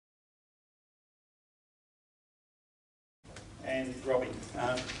and Robbie.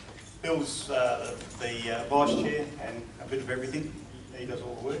 Bill's the vice chair and a bit of everything. He does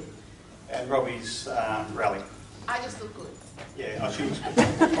all the work. And Robbie's rally. I just look good. Yeah, she looks good.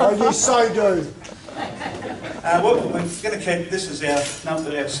 Oh, you so do. Well, we're going to keep, this is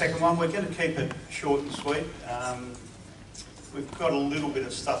our second one, we're going to keep it short and sweet. We've got a little bit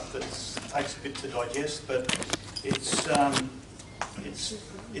of stuff that takes a bit to digest, but it's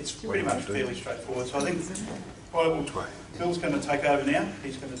pretty much fairly straightforward. So I think Bill's going to take over now.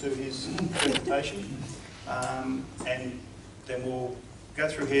 He's going to do his presentation, and then we'll go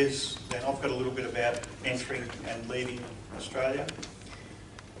through his. Then I've got a little bit about entering and leaving Australia,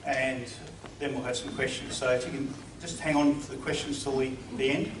 and then we'll have some questions. So if you can just hang on for the questions till the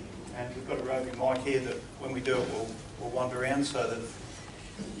end, and we've got a roving mic here that when we do it, we'll wander around so that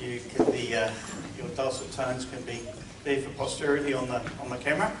you can your dulcet tones can be there for posterity on the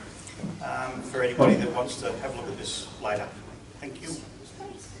camera for anybody that wants to have a look at this later. Thank you.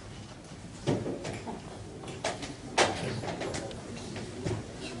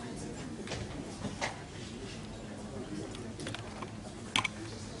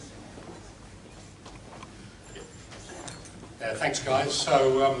 Thanks, guys.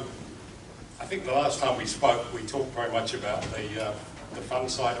 So I think the last time we spoke, we talked very much about the fun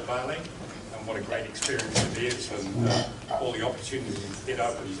side of Bali and what a great experience it is, and all the opportunities it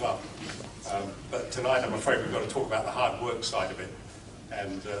opens up. But tonight, I'm afraid we've got to talk about the hard work side of it,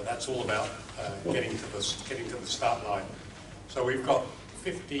 and that's all about getting to the start line. So we've got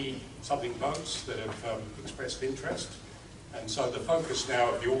 50-something boats that have expressed interest, and so the focus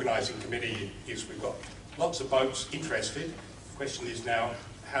now of the organising committee is we've got lots of boats interested. The question is now,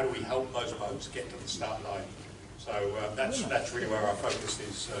 how do we help those boats get to the start line? So that's really where our focus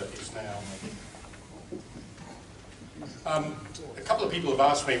is now. A couple of people have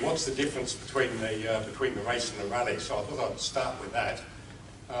asked me what's the difference between the race and the rally, so I thought I'd start with that.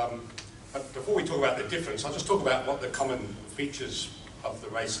 But before we talk about the difference, I'll just talk about what the common features of the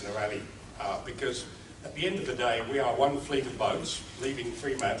race and the rally are, because at the end of the day, we are one fleet of boats leaving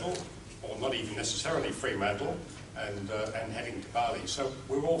Fremantle, or not even necessarily Fremantle, and heading to Bali. So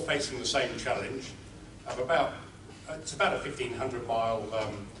we're all facing the same challenge of it's about a 1,500-mile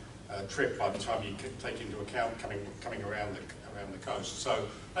trip by the time you take into account coming around the coast. So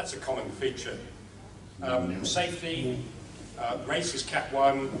that's a common feature. Safety, race is Cat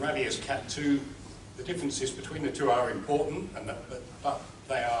 1, rally is Cat 2. The differences between the two are important, but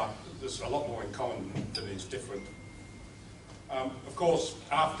there's a lot more in common than is different. Of course,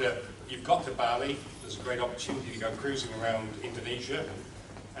 after you've got to Bali, there's a great opportunity to go cruising around Indonesia,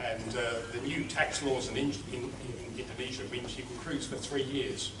 and the new tax laws in Indonesia means you can cruise for 3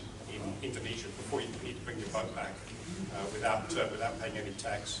 years in Indonesia before you need to bring your boat back without paying any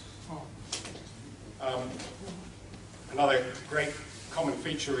tax. Another great common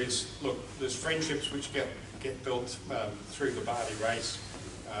feature is, look, there's friendships which get built through the Bali race,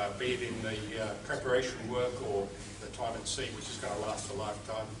 be it in the preparation work or the time at sea, which is going to last a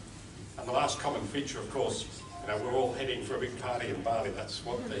lifetime. And the last common feature, of course, we're all heading for a big party in Bali. That's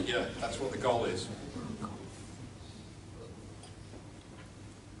what the goal is.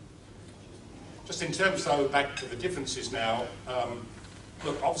 Just in terms, though, back to the differences now.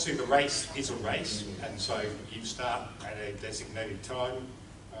 Look, obviously the race is a race, and so you start at a designated time,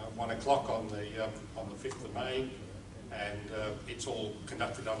 1 o'clock on the 5th of May, and it's all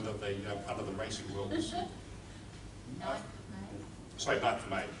conducted under the racing rules. 9th of May. Sorry, 9th of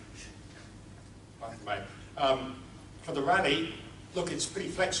May. 9th of May. For the rally, look, it's pretty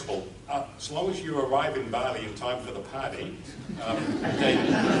flexible. As long as you arrive in Bali in time for the party, then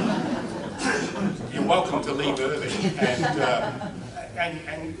you're welcome to leave early.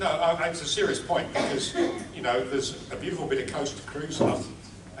 And no, it's a serious point, because there's a beautiful bit of coast to cruise up,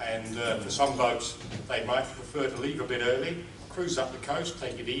 and for some boats they might prefer to leave a bit early, cruise up the coast,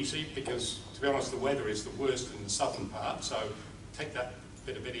 take it easy, because to be honest, the weather is the worst in the southern part, so take that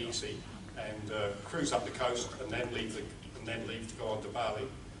bit a bit easy and cruise up the coast, and then leave to go on to Bali.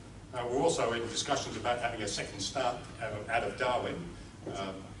 We're also in discussions about having a second start out of Darwin,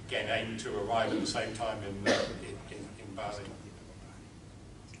 again aiming to arrive at the same time in Bali.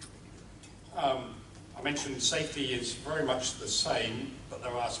 I mentioned safety is very much the same, but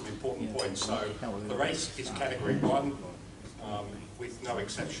there are some important points. So the race is Category 1 with no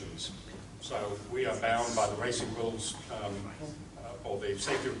exceptions. So we are bound by the racing rules or the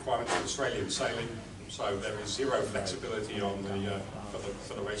safety requirements of Australian sailing. So there is zero flexibility on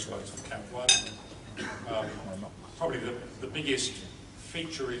for the race boats for Cat 1. Probably the biggest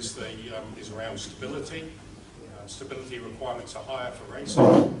feature is around stability. Stability requirements are higher for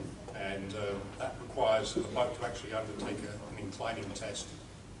racing, and that requires the boat to actually undertake an inclining test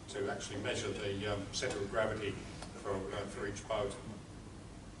to actually measure the centre of gravity for each boat.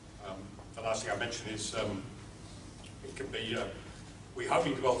 The last thing I mention is it can be, we're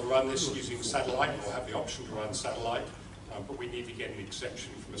hoping to be able to run this using satellite, or have the option to run satellite, but we need to get an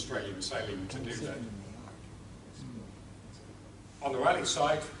exemption from Australian Sailing to do that. On the rally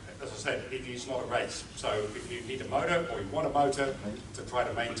side, as I said, it is not a race. So if you need a motor, or you want a motor to try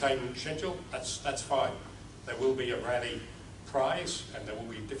to maintain schedule, that's fine. There will be a rally prize, and there will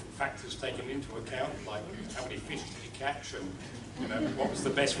be different factors taken into account, like how many fish did you catch, and what was the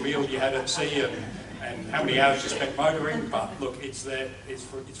best meal you had at sea, and how many hours you spent motoring. But look, it's there. It's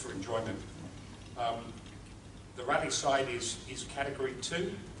for enjoyment. The rally side is category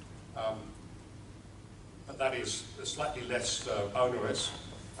 2. But that is slightly less onerous.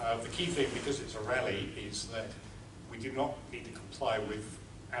 The key thing, because it's a rally, is that we do not need to comply with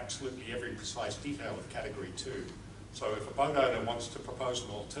absolutely every precise detail of Category 2. So if a boat owner wants to propose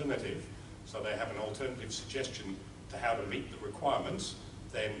an alternative, so they have an alternative suggestion to how to meet the requirements,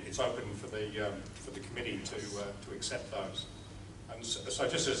 then it's open for the committee to accept those. And so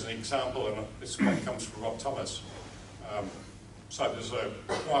just as an example, and this one comes from Rob Thomas, so there's a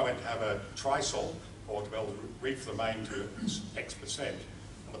requirement to have a trisol, or to be able to reef the main to X%. And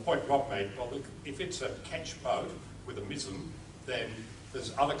the point Rob made, well look, if it's a ketch boat with a mizzen, then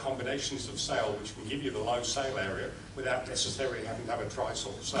there's other combinations of sail which can give you the low sail area without necessarily having to have a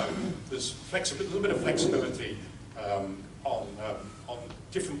trisol. So there's a little bit of flexibility on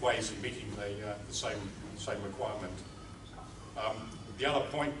different ways of meeting the same requirement. The other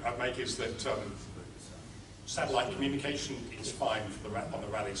point I'd make is that satellite communication is fine for on the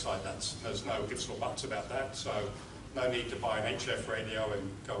rally side. There's no ifs or buts about that, so no need to buy an HF radio and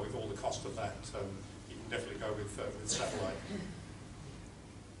go with all the cost of that. You can definitely go with satellite.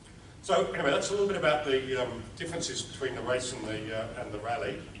 So anyway, that's a little bit about the differences between the race and the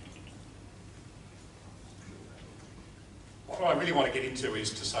rally. What I really want to get into is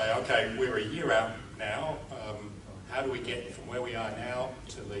to say, okay, we're a year out now. How do we get from where we are now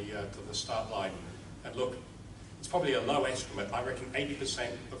to the start line? And look, it's probably a low estimate. I reckon 80%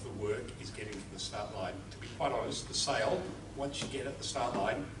 of the work is getting to the start line. To be quite honest, the sail, once you get at the start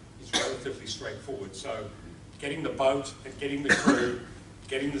line, is relatively straightforward. So getting the boat and getting the crew,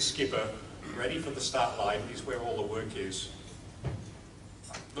 getting the skipper ready for the start line is where all the work is.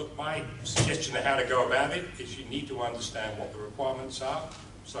 Look, my suggestion of how to go about it is you need to understand what the requirements are.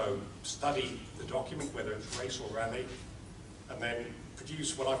 So study the document, whether it's race or rally, and then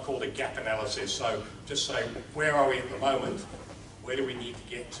produce what I've called a gap analysis. So just say, where are we at the moment? Where do we need to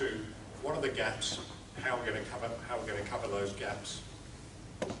get to? What are the gaps? How are we going to cover those gaps?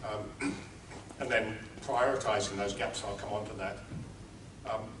 And then prioritising those gaps. I'll come on to that.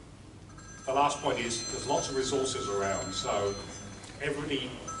 The last point is there's lots of resources around. So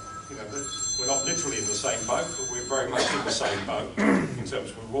everybody, we're not literally in the same boat, but we're very much in the same boat in terms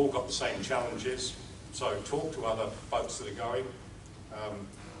of we've all got the same challenges. So talk to other boats that are going.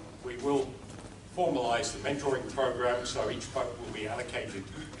 We will formalise the mentoring program, so each boat will be allocated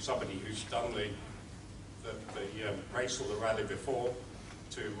somebody who's done the race or the rally before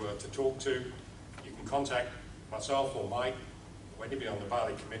to talk to. You can contact myself or Mike, or anybody on the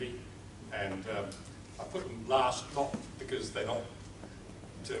Bali committee, and I put them last, not because they're not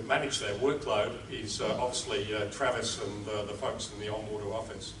to manage their workload, is obviously Travis and the folks in the on-water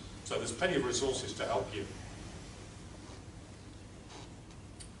office. So there's plenty of resources to help you.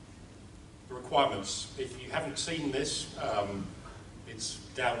 The requirements. If you haven't seen this, it's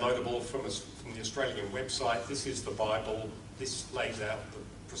downloadable from the Australian website. This is the Bible. This lays out the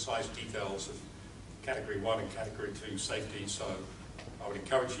precise details of Category 1 and Category 2 safety. So I would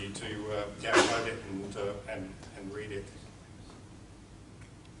encourage you to download it and read it.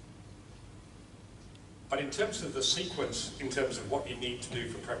 But in terms of the sequence, in terms of what you need to do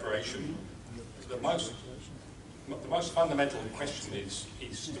for preparation, the most fundamental question is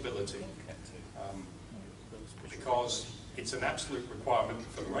stability. Because it's an absolute requirement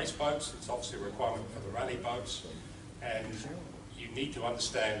for the race boats, it's obviously a requirement for the rally boats, and you need to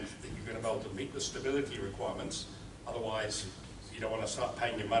understand that you're going to be able to meet the stability requirements. Otherwise, you don't want to start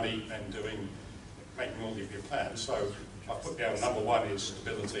paying your money and making all of your plans. So I've put down number 1 is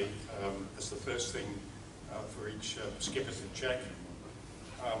stability as the first thing for each skipper to check.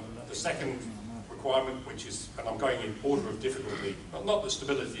 The second requirement, which is, and I'm going in order of difficulty, well, not that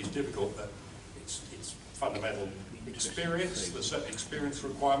stability is difficult, but it's fundamental. Experience, there's certain experience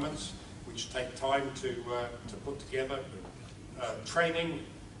requirements which take time to put together.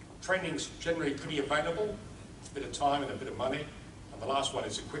 Training's generally pretty available. It's a bit of time and a bit of money. And the last one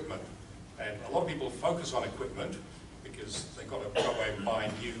is equipment. And a lot of people focus on equipment because they've got to go away and buy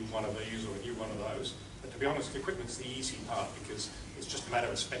a new one of these or a new one of those. But to be honest, equipment's the easy part because it's just a matter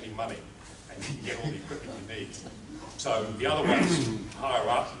of spending money and you can get all the equipment you need. So the other ones higher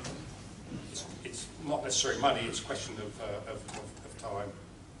up, it's not necessarily money, it's a question of time.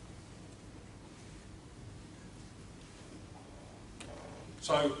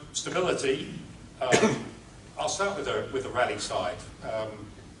 So stability, I'll start with the rally side.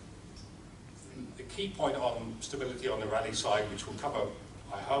 The key point on stability on the rally side, which will cover,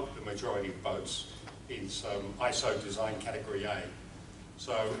 I hope, the majority of boats, is ISO design category A.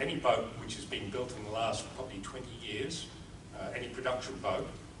 So any boat which has been built in the last probably 20 years, any production boat,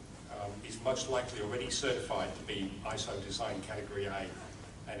 is most likely already certified to be ISO design category A.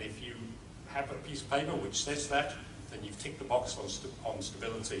 And if you have a piece of paper which says that, then you've ticked the box on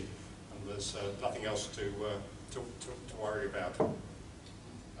stability, and there's nothing else to worry about.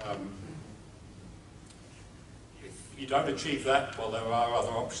 If you don't achieve that, well, there are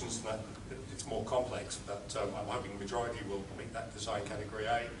other options, and that it's more complex, but I'm hoping the majority will meet that design category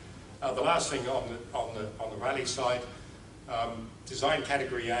A. The last thing on the rally side, design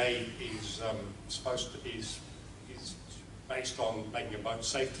category A is is based on making a boat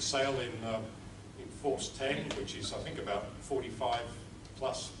safe to sail in force 10, which is I think about 45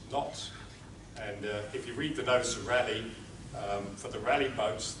 plus knots. And if you read the notice of rally, for the rally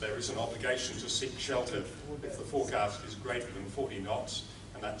boats, there is an obligation to seek shelter if the forecast is greater than 40 knots,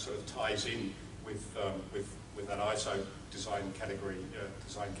 and that sort of ties in with that ISO design category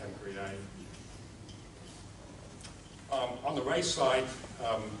A. On the race side,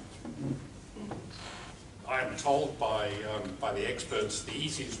 I am told by the experts the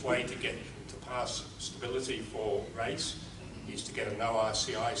easiest way to pass stability for race is to get an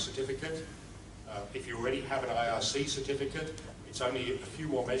ORCI certificate. If you already have an IRC certificate, it's only a few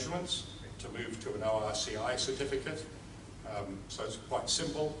more measurements to move to an ORCI certificate. So it's quite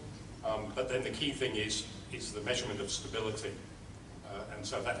simple. But then the key thing is the measurement of stability. And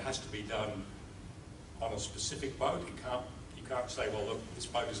so that has to be done on a specific boat. You can't say, well, look, this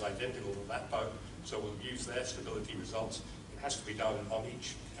boat is identical to that boat, so we'll use their stability results. It has to be done on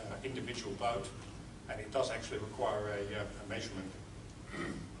each individual boat, and it does actually require a measurement.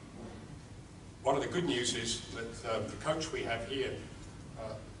 One of the good news is that the coach we have here,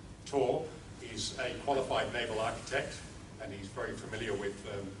 Tor, is a qualified naval architect, and he's very familiar with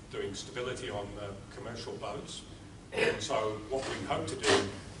doing stability on commercial boats. And so what we hope to do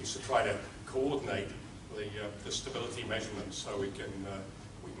is to try to coordinate the stability measurements so we can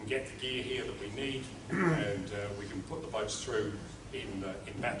get the gear here that we need, and we can put the boats through in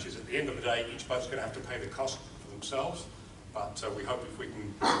matches. At the end of the day, each boat's going to have to pay the cost for themselves, but we hope if we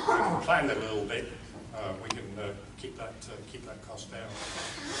can plan that a little bit, we can keep that cost down.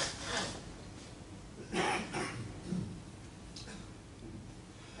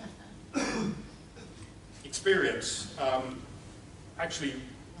 Experience, actually,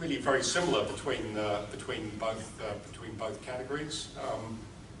 really very similar between both categories.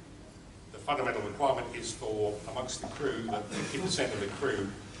 The fundamental requirement is for, amongst the crew, that 50% of the crew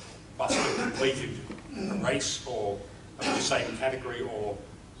must have completed a race or of the same category, or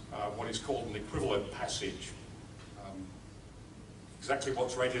what is called an equivalent passage. Exactly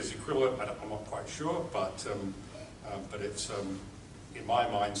what's rated as equivalent, I'm not quite sure, but it's, in my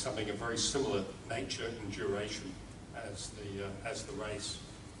mind, something of very similar nature and duration as the race.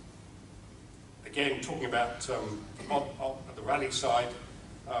 Again, talking about on the rally side,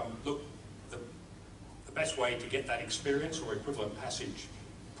 look, the best way to get that experience or equivalent passage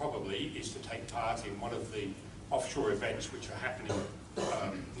probably is to take part in one of the offshore events which are happening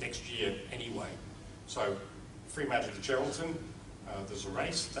next year anyway. So Fremantle to Geraldton, there's a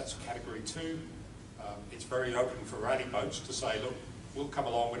race, that's category 2. It's very open for rally boats to say, look, we'll come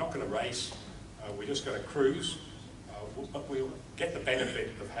along, we're not going to race, we're just going to cruise, but we'll get the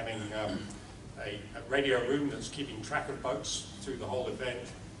benefit of having a radio room that's keeping track of boats through the whole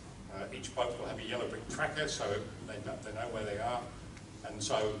event. Each boat will have a yellow brick tracker, so they know where they are. And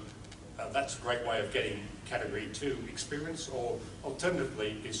so that's a great way of getting category 2 experience, or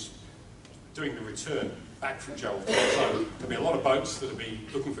alternatively is doing the return back from Geraldton. So there'll be a lot of boats that'll be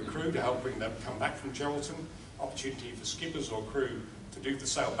looking for crew to help bring them come back from Geraldton, opportunity for skippers or crew to do the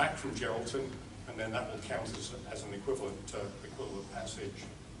sail back from Geraldton, and then that will count as an equivalent passage.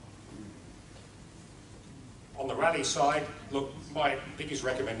 On the rally side, look, my biggest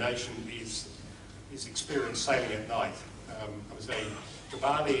recommendation is experience sailing at night. I would say to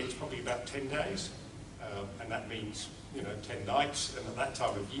Bali it's probably about 10 days, and that means 10 nights, and at that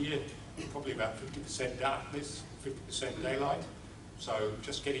time of year probably about 50% darkness, 50% daylight. So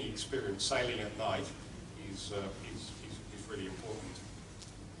just getting experience sailing at night is really important.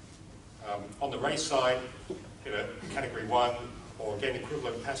 On the race side, Category 1 or again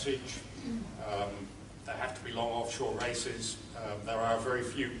equivalent passage, they have to be long offshore races. There are very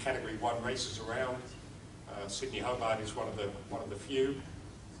few Category 1 races around. Sydney Hobart is one of the few,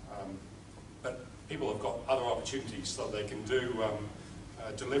 but people have got other opportunities so they can do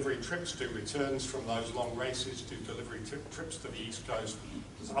delivery trips, do returns from those long races, do delivery trips to the East Coast.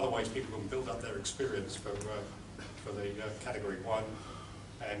 There's other ways people can build up their experience for the Category 1.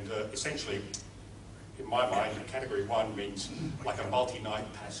 And essentially, in my mind, Category 1 means like a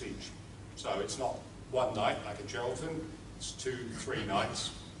multi-night passage. So it's not one night like a Geraldton, it's 2-3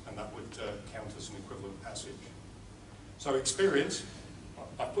 nights, and that would count as an equivalent passage. So experience,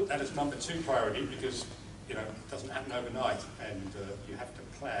 I put that as number 2 priority because it doesn't happen overnight, and you have to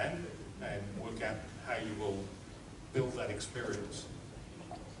plan and work out how you will build that experience.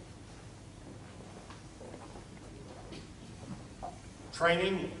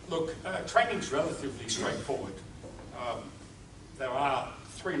 Training, look, training's relatively straightforward. There are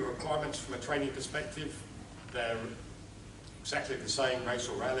 3 requirements from a training perspective. They're exactly the same: race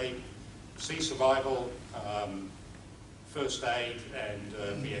or rally, sea survival, first aid, and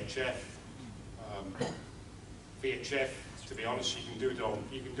VHF. VHF, to be honest, you can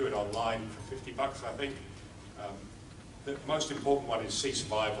do it online for $50, I think. The most important one is sea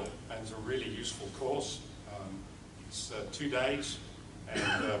survival, and it's a really useful course. It's 2 days,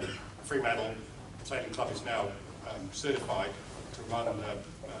 and Fremantle Sailing Club is now certified to run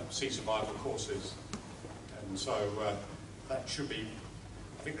sea survival courses, and so that should be.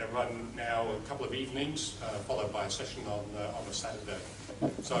 I think they run now a couple of evenings, followed by a session on a Saturday.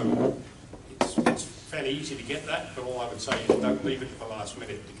 So it's fairly easy to get that, but all I would say is don't leave it to the last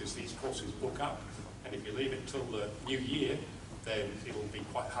minute because these courses book up, and if you leave it till the new year, then it'll be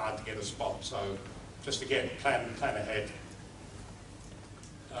quite hard to get a spot. So just again, plan ahead.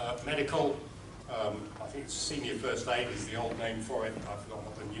 Medical, I think it's senior first aid is the old name for it. I've forgotten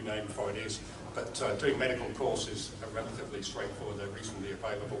what the new name for it is. But doing medical courses are relatively straightforward. They're reasonably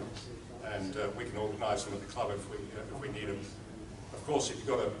available, and we can organise them at the club if we need them. Of course, if you've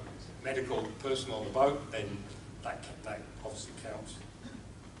got a medical person on the boat, then that obviously counts.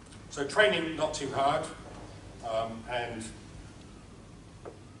 So training, not too hard, and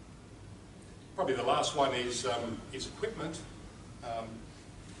probably the last one is equipment.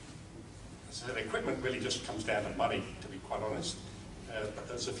 So the equipment really just comes down to money, to be quite honest. But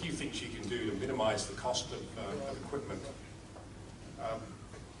there's a few things you can do to minimise the cost of equipment.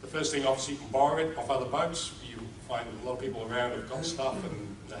 The first thing, obviously, you can borrow it off other boats. You find a lot of people around have got stuff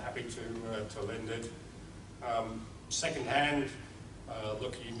and they're happy to lend it. Second hand,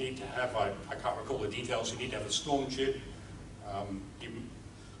 look, you need to have, I can't recall the details, you need to have a storm jib.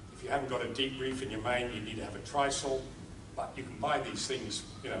 If you haven't got a deep reef in your main, you need to have a trysail. But you can buy these things,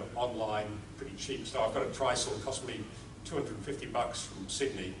 online pretty cheap. So I've got a trysail, it cost me $250 from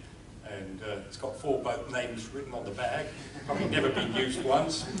Sydney, and it's got 4 boat names written on the bag. Probably never been used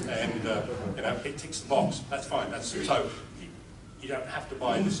once, and it ticks the box. That's fine. So you don't have to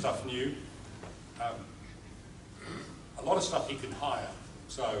buy this stuff new. A lot of stuff you can hire.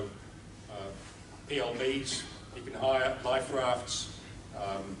 So PLBs you can hire, life rafts,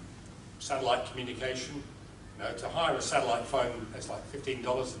 satellite communication. To hire a satellite phone, it's like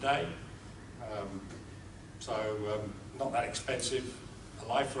 $15 a day. Not that expensive. A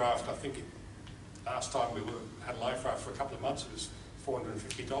life raft, I think last time we had a life raft for a couple of months, it was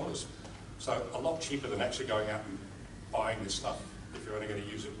 $450. So a lot cheaper than actually going out and buying this stuff if you're only going to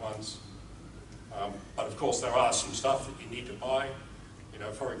use it once. But of course there are some stuff that you need to buy.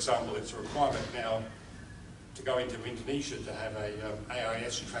 For example, it's a requirement now to go into Indonesia to have a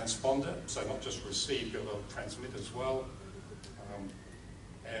AIS transponder, so not just receive, but they'll transmit as well.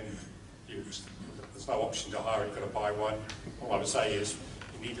 There's no option to hire, you've got to buy one. All I would say is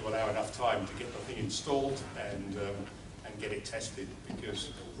you need to allow enough time to get the thing installed and get it tested, because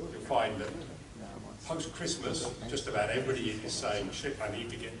you'll find that post-Christmas, just about everybody is saying, shit, I need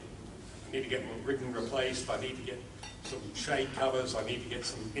to get my rigging replaced, I need to get some shade covers, I need to get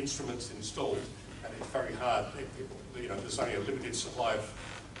some instruments installed, and it's very hard. There's only a limited supply of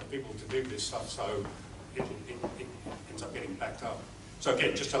people to do this stuff, so it ends up getting backed up. So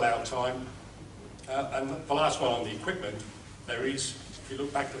again, just allow time. And the last one on the equipment, there is, if you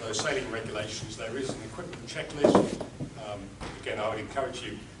look back to those sailing regulations, there is an equipment checklist. Again, I would encourage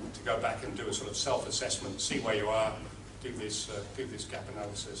you to go back and do a sort of self-assessment, see where you are, do this gap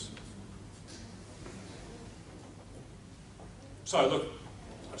analysis. So look,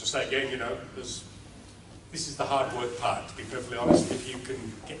 I'll just say again, there's this is the hard work part, to be perfectly honest. If you can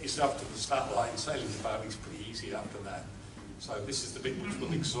get yourself to the start line, sailing to Bali is pretty easy after that. So this is the bit which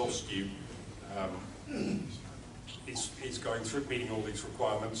will exhaust you. Is going through meeting all these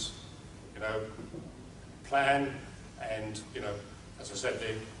requirements, plan, and as I said,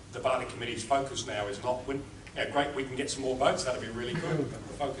 the Bali Committee's focus now is not great, we can get some more boats, that'd be really good. But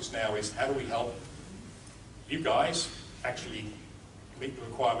the focus now is how do we help you guys actually meet the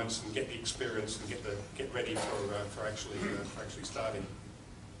requirements and get the experience and get ready for actually starting.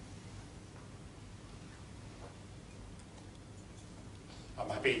 I'm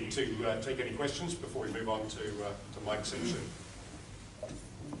happy to take any questions before we move on to Mike's section.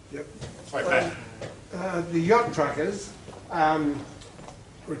 Yep. Sorry, Matt. The yacht truckers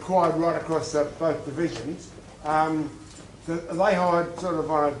required right across both divisions. Are they hired sort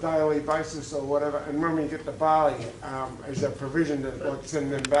of on a daily basis or whatever? And when we get to Bali, is there provision to like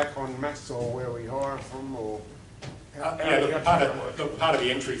send them back on mass or where we hire from, or? Part of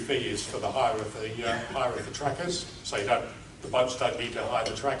the entry fee is for the hire of the trackers. So the boats don't need to hire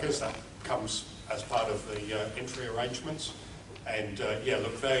the trackers. That comes as part of the entry arrangements. And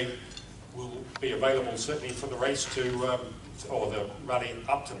they will be available certainly for the race or the rally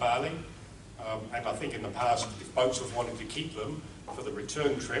up to Bali. And I think in the past, if boats have wanted to keep them for the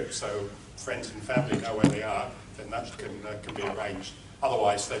return trip, so friends and family know where they are, then that can be arranged.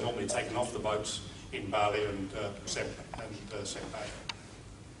 Otherwise, they're normally taken off the boats in Bali and sent back.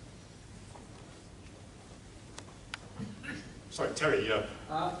 Sorry, Terry.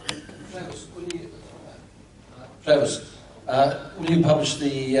 Travis, will you publish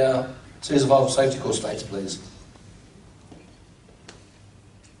the Seas of Old safety course dates, please?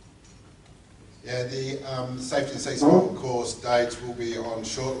 Yeah, the safety and seas course dates will be on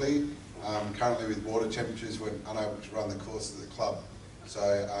shortly. Currently with water temperatures, we're unable to run the course of the club. So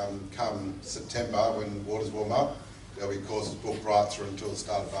come September, when waters warm up, there'll be courses booked right through until the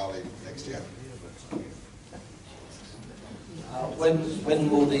start of Bali next year. When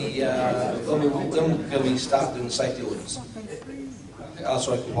will we start doing the safety orders?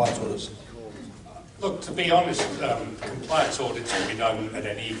 Compliance orders. Look, to be honest, compliance audits can be done at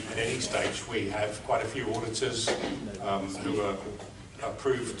any stage. We have quite a few auditors who are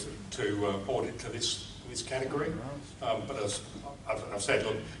approved to audit to this category. But as I've said,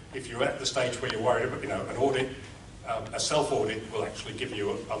 look, if you're at the stage where you're worried about, an audit, a self-audit will actually give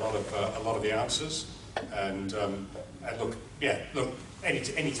you a lot of the answers. And look,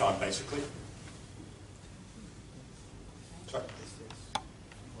 any time basically. Sorry.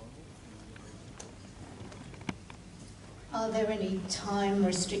 Are there any time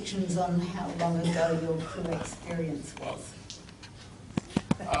restrictions on how long ago your crew experience was?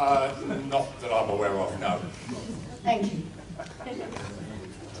 Not that I'm aware of, no. Thank you.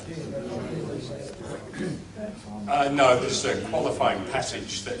 No, there's a qualifying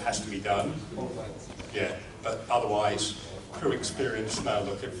passage that has to be done. Yeah, but otherwise, crew experience, no,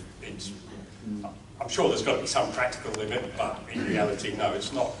 look, I'm sure there's got to be some practical limit, but in reality, no,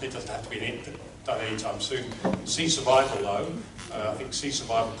 it's not. It doesn't have to be done anytime soon. Sea survival, though, I think sea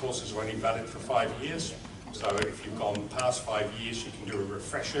survival courses are only valid for 5 years. So if you've gone past 5 years, you can do a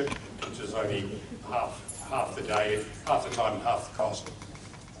refresher, which is only half the day, half the time, half the cost.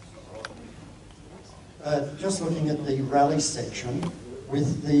 Just looking at the rally section,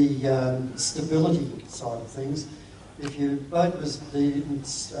 with the stability side of things, if your boat was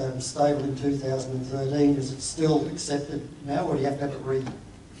stable in 2013, is it still accepted now, or do you have to have it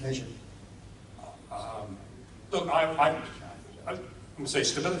re-measured? Look, I would say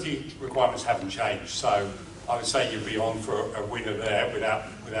stability requirements haven't changed, so I would say you'd be on for a winner there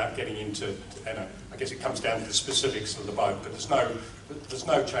without getting into, I guess it comes down to the specifics of the boat, but there's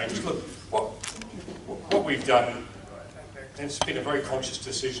no change. Look, what we've done, it's been a very conscious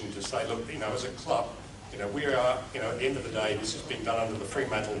decision to say, look, as a club, we are, at the end of the day, this has been done under the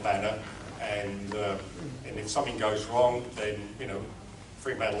Fremantle banner, and if something goes wrong, then,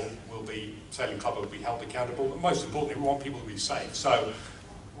 Fremantle Sailing Club will be held accountable, and most importantly, we want people to be safe. So,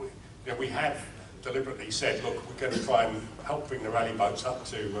 we have deliberately said, look, we're going to try and help bring the rally boats up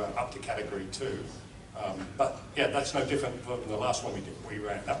to Category 2. But yeah, that's no different from the last one we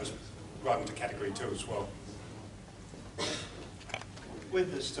ran. That was run to Category 2 as well.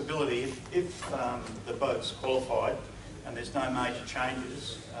 With the stability, if the boat's qualified and there's no major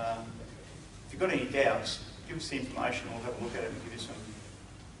changes, if you've got any doubts, give us the information. We'll have a look at it and give you some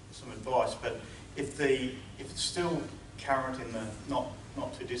advice. But if it's still current in the not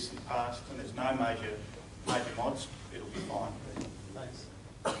too distant past and there's no major mods, it'll be fine. Thanks.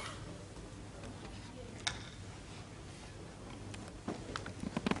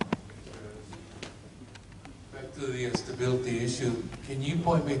 to the stability issue, can you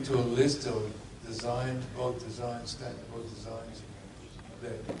point me to a list of boat designs that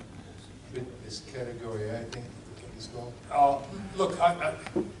fit this category A thing as well? Look,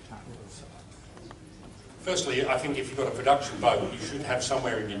 firstly, I think if you've got a production boat, you should have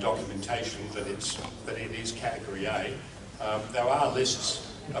somewhere in your documentation that it is category A. There are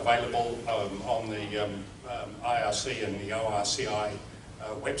lists available on the IRC and the ORCI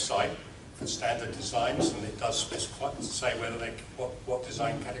website for standard designs, and it does specify to say whether what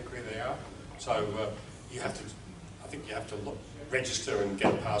design category they are. So you have to, I think you have to register and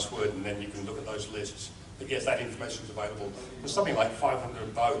get a password, and then you can look at those lists. But yes, that information is available. There's something like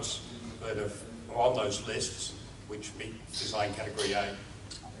 500 boats that are on those lists which meet design category A.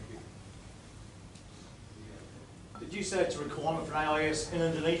 Did you say it's a requirement for AIS in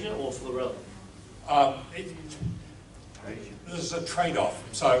Indonesia or for the relevant? There's a trade-off.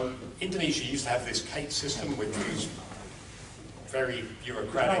 So Indonesia used to have this CATE system, which was very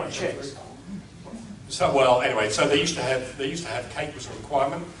bureaucratic. No one checks. So well, anyway, so they used to have CATE was a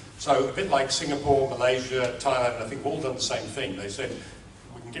requirement. So a bit like Singapore, Malaysia, Thailand, I think all done the same thing. They said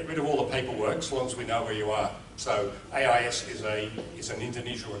we can get rid of all the paperwork as long as we know where you are. So AIS is an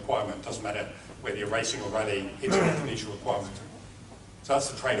Indonesia requirement. Doesn't matter whether you're racing or running, it's an Indonesia requirement. So that's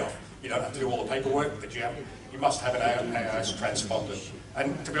the trade-off. You don't have to do all the paperwork, but you must have an AIS transponder.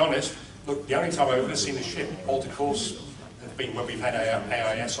 And to be honest, look, the only time I've ever seen a ship Baltic course has been when we've had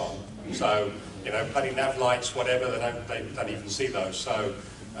AIS on. So, you know, bloody nav lights, whatever, they don't even see those. So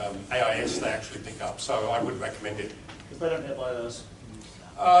AIS they actually pick up. So I would recommend it. Because they don't have IOs.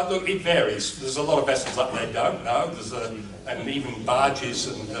 Look, it varies. There's a lot of vessels up there don't know. And even barges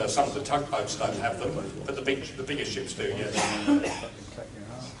and some of the tugboats don't have them. But the bigger ships do, yes.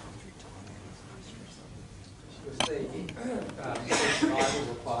 The Bible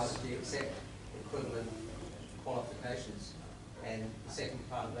requires that you accept equivalent qualifications, and the second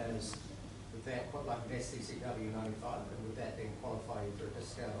part of that is, with that, quite like an STCW 95, and would that then qualify you for a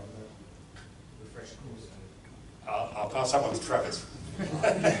discount on the refresher course? I'll pass that one to Travis.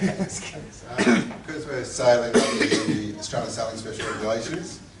 Because we're sailing under the Australian Sailing Special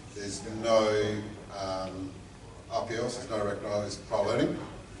Regulations, there's no RPLs, there's no recognised prior learning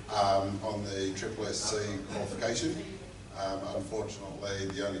on the SSC qualification. Unfortunately,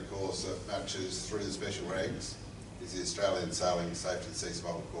 the only course that matches through the special regs is the Australian Sailing Safety and Sea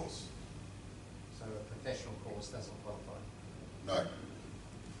Survival course. So a professional course doesn't qualify? No.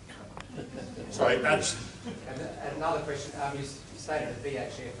 Sorry, that's... And another question, you stated a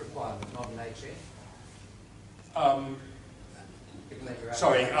VHF requirement, not an HF.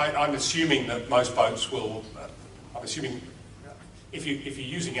 Sorry, I'm assuming that most boats will... I'm assuming if you're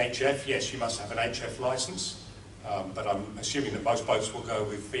using HF, yes, you must have an HF licence, but I'm assuming that most boats will go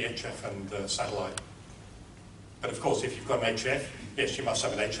with VHF and satellite. But of course, if you've got an HF, yes, you must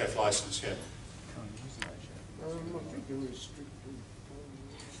have an HF licence, yeah.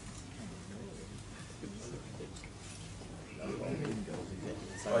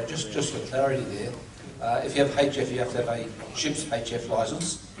 Sorry, just for clarity there, if you have HF, you have to have a ship's HF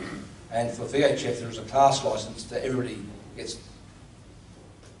licence, and for VHF there is a class licence that everybody gets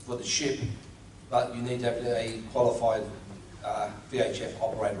for the ship, but you need to have a qualified VHF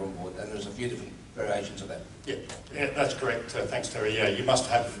operator on board, and there's a few different variations of that. Yeah, that's correct. Thanks, Terry. Yeah, you must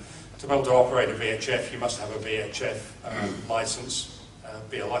have, to be able to operate a VHF, you must have a VHF licence.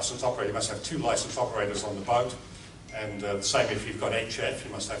 Be a licensed operator, you must have 2 licensed operators on the boat, and the same if you've got HF,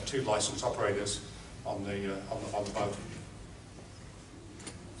 you must have 2 licensed operators on the boat.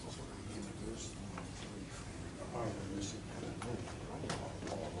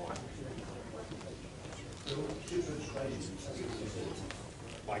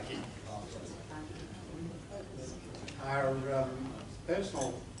 Mikey. Are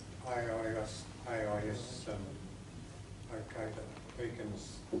personal AIS okay that beacons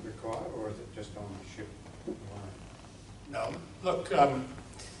require, or is it just on the ship alone? No, look,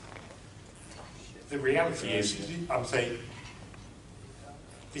 the reality is, I'm saying,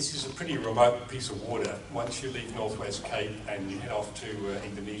 this is a pretty remote piece of water. Once you leave Northwest Cape and you head off to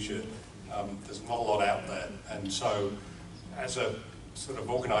Indonesia, there's not a lot out there. And so, as a sort of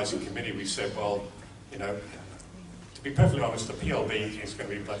organising committee, we said, well, you know, to be perfectly honest, the PLB is going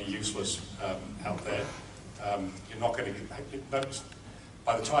to be bloody useless out there. You're not going to,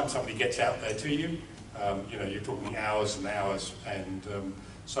 by the time somebody gets out there to you, you know, you're talking hours and hours. And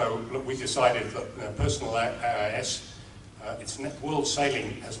so, look, we decided that personal AIS, World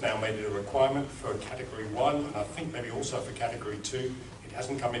Sailing has now made it a requirement for Category 1, and I think maybe also for Category 2. It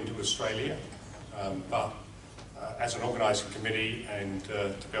hasn't come into Australia, but as an organising committee, and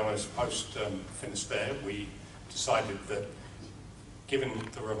to be honest, post Finisterre, we decided that given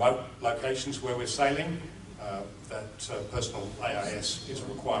the remote locations where we're sailing, that personal AIS is a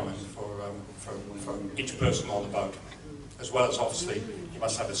requirement for each person on the boat, as well as obviously you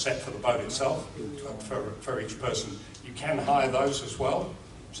must have a set for the boat itself for each person. You can hire those as well,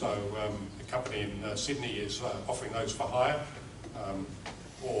 so a company in Sydney is offering those for hire,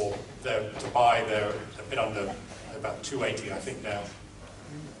 or to buy. They're a bit under about $280 I think now.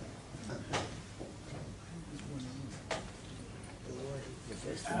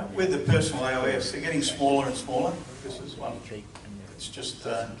 With the personal AIS, they're getting smaller and smaller. This is one that's just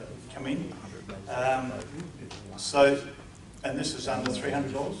come in. And this is under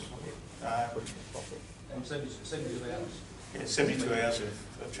 $300. 72 hours. Yeah, 72 hours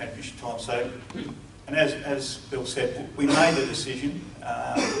of transmission time. So, and as Bill said, we made the decision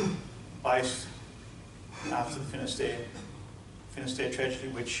based after the Finisterre tragedy,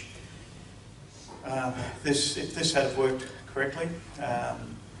 which if this had worked correctly,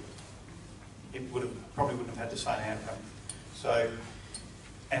 it probably wouldn't have had the same outcome. So,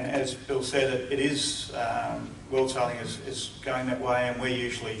 and as Bill said, it is world sailing is going that way, and we're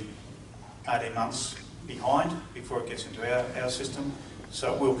usually 18 months behind before it gets into our system.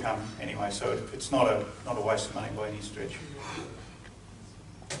 So it will come anyway. So it's not a waste of money by any stretch.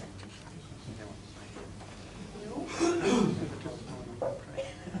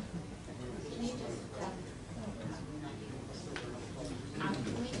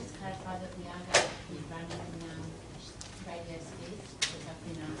 Can we just clarify that we are going to be running radio speeds, because I've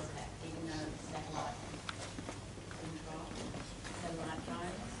been asked that, even though it's satellite control,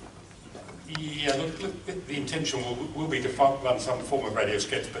 Yeah, look, the intention will be to run some form of radio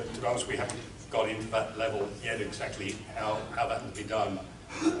sketch, but to be honest, we haven't got into that level yet exactly how that will be done.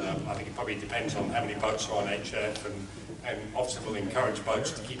 I think it probably depends on how many boats are on HF, and obviously we'll encourage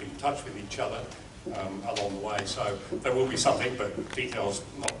boats to keep in touch with each other along the way. So there will be something, but details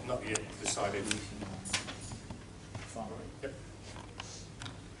not yet decided. Yep.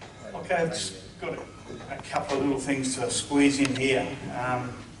 Okay, I've just got a couple of little things to squeeze in here.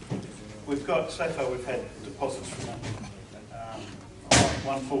 We've got, so far we've had deposits from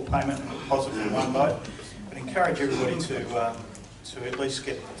one full payment and a deposit from one boat. I'd encourage everybody to at least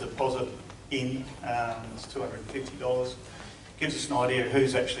get the deposit in. It's $250. Gives us an idea of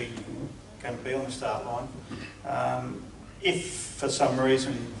who's actually going to be on the start line. If for some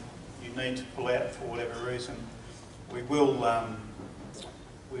reason you need to pull out for whatever reason, we will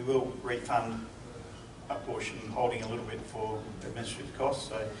refund a portion, holding a little bit for administrative costs.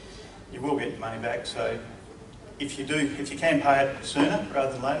 So you will get your money back. So if you can pay it sooner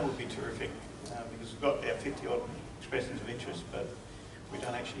rather than later, would be terrific, because we've got about 50 odd expressions of interest, but we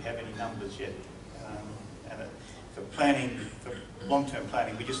don't actually have any numbers yet. And for planning, for long-term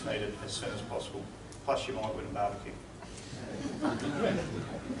planning, we just need it as soon as possible. Plus, you might win a barbecue.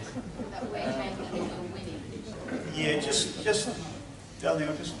 that we're taking it for winning. Yeah, just the other thing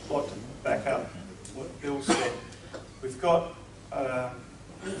I'd just like to back up what Bill said. We've got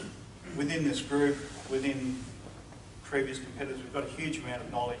within this group, within previous competitors, we've got a huge amount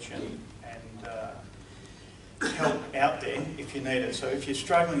of knowledge and help out there if you need it. So if you're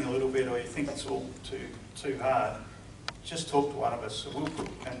struggling a little bit or you think it's all too hard, just talk to one of us. So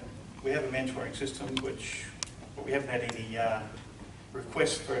we have a mentoring system, which we haven't had any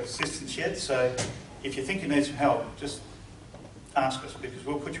requests for assistance yet. So if you think you need some help, just ask us, because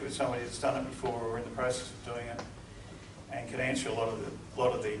we'll put you with somebody that's done it before or in the process of doing it and can answer a lot of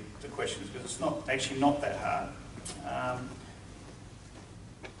the questions, because it's actually not that hard.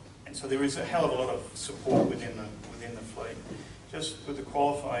 And so there is a hell of a lot of support within the fleet. Just with the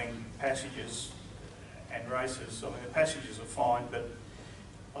qualifying passages and races, I mean, the passages are fine, but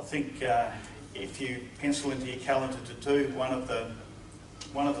I think if you pencil into your calendar to do one of the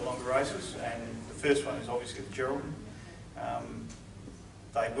longer races, and the first one is obviously the Geraldton,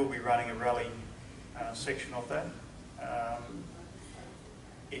 they will be running a rally section of that.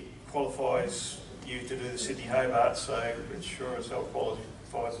 It qualifies you to do the Sydney Hobart, so it sure as hell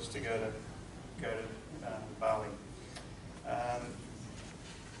qualifies us to go to Bali.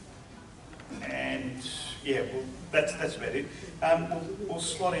 And yeah, well, that's about it. We'll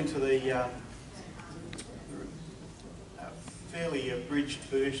slot into the fairly abridged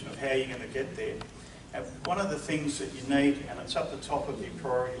version of how you're going to get there. One of the things that you need, and it's up the top of your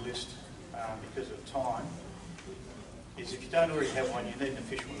priority list because of time, is if you don't already have one, you need an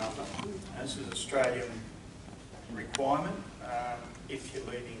official number. And this is an Australian requirement if you're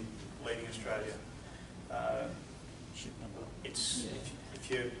leading Australia. It's if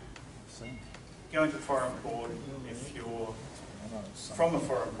you're going to a foreign port, if you're from a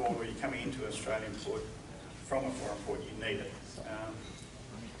foreign port or you're coming into an Australian port, from a foreign port, you need it.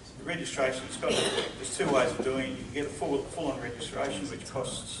 The registration, there's two ways of doing it. You can get a full-on registration, which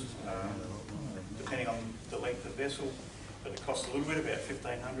costs, depending on the length of the vessel, but it costs a little bit, about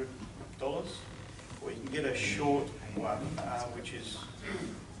 $1,500. Or you can get a short one, which is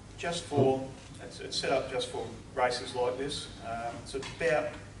just for, it's set up just for races like this. It's about,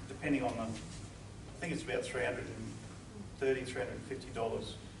 depending on the, I think it's about $330,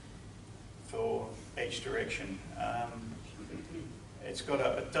 $350 for each direction.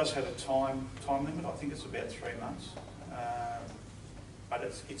 It does have a time limit. I think it's about 3 months. But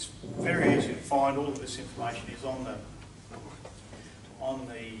it's very easy to find. All of this information is on the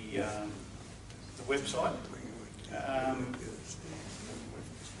website.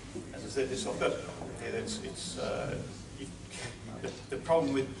 As I said, this I've got. The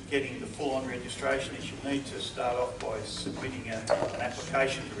problem with getting the full-on registration is you need to start off by submitting an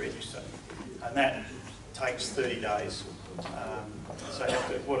application to register, and that takes 30 days. So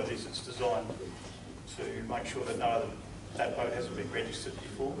what it is, it's designed to make sure that that boat hasn't been registered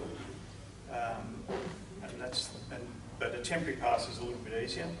before. But a temporary pass is a little bit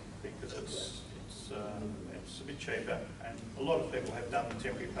easier because it's a bit cheaper, and a lot of people have done the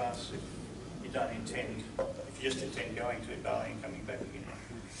temporary pass if you just intend going to Bali and coming back again.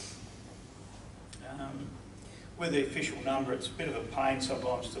 With the official number, it's a bit of a pain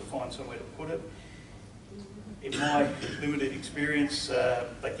sometimes to find somewhere to put it. In my limited experience,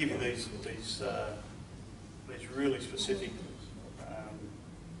 they give you these really specific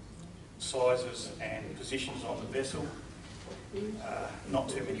sizes and positions on the vessel. Not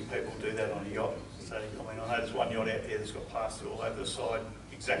too many people do that on a yacht. So, I mean, I know there's one yacht out there that's got plastered all over the side,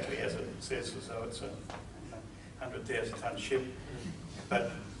 exactly as it says, as though it's a 100,000-tonne ship.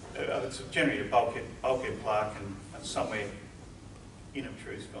 But it's generally a bulkhead plaque and somewhere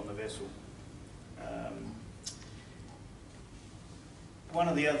inobtrusive on the vessel. One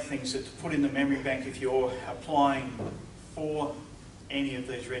of the other things that to put in the memory bank if you're applying for any of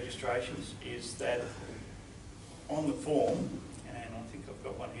these registrations is that on the form, and I think I've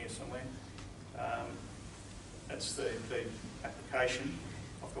got one here somewhere, that's the application.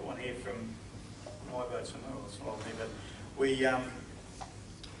 I've got one here from my boat somewhere, well, it's not on there, but with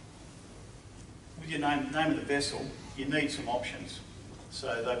your name of the vessel, you need some options.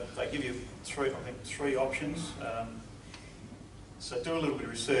 So they give you three options. So do a little bit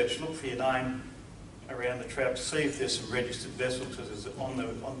of research, look for your name around the trap, see if there's some registered vessels, because on the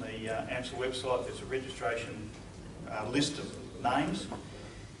AMSA website there's a registration list of names.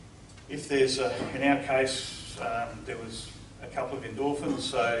 If there's, in our case, there was a couple of endorphins,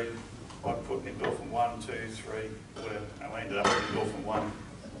 so I put endorphin 1, 2, 3, whatever, and I ended up with endorphin 1.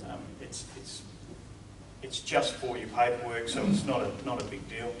 It's just for your paperwork, so it's not a big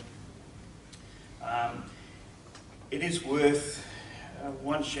deal. It is worth,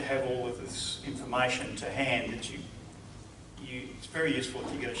 once you have all of this information to hand, that it's very useful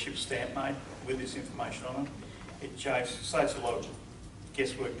if you get a ship stamp made with this information on it. It saves a lot of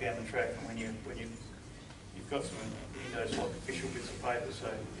guesswork down the track when you've got some in those like official bits of paper, so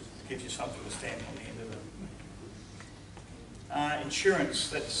it gives you something to stamp on the end of it. Insurance,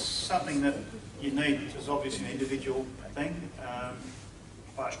 that's something that you need. It's obviously an individual thing,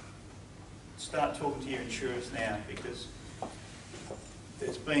 but start talking to your insurers now, because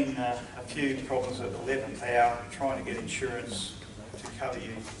there's been a few problems at the 11th hour trying to get insurance to cover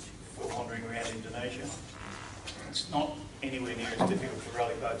you for wandering around Indonesia. It's not anywhere near as difficult for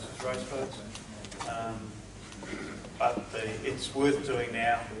rally boats as race boats, but it's worth doing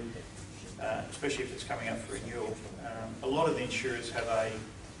now, especially if it's coming up for renewal. A lot of the insurers have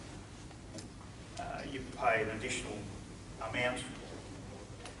you pay an additional amount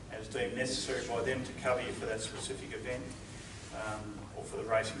as deemed necessary by them to cover you for that specific event, or for the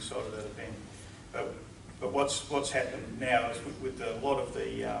racing side of that event. But what's happened now is with a lot of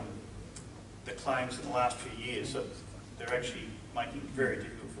the claims in the last few years, that they're actually making it very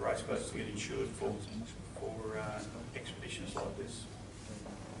difficult for race boats to get insured for expeditions like this.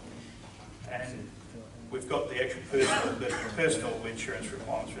 And we've got the actual personal insurance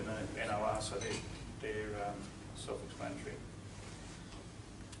requirements in the NOR, so they're self-explanatory.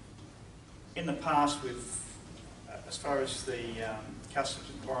 In the past, as far as the customs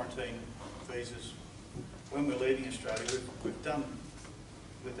and quarantine visas, when we're leaving Australia, we've done,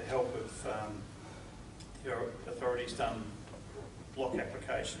 with the help of the authorities, done block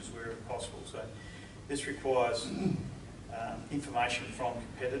applications wherever possible. So this requires information from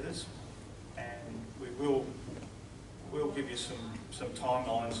competitors, and we'll give you some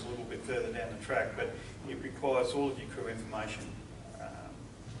timelines a little bit further down the track, but it requires all of your crew information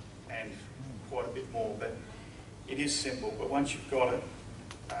and quite a bit more. But it is simple, but once you've got it,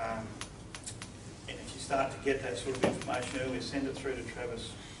 and if you start to get that sort of information earlier, send it through to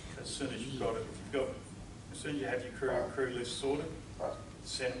Travis as soon as you've got it. As soon as you have your crew list sorted,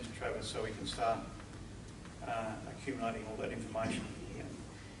 send them to Travis so we can start accumulating all that information.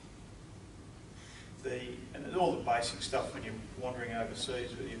 And all the basic stuff when you're wandering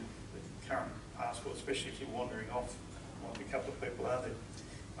overseas with your current passport, especially if you're wandering off, like a couple of people are there,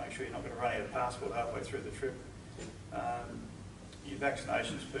 make sure you're not going to run out of passport halfway through the trip. Your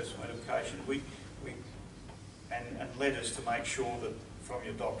vaccinations, personal identification, and letters to make sure that, from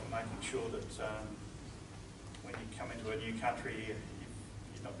your doctor, making sure that when you come into a new country,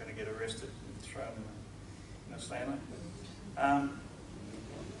 you're not going to get arrested and thrown in a slammer.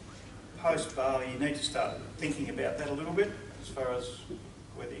 Post-Bali, you need to start thinking about that a little bit, as far as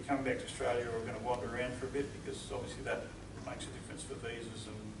whether you're coming back to Australia or going to wander around for a bit, because obviously that makes a difference for visas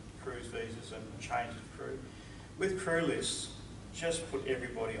and cruise visas and change of crew. With crew lists, just put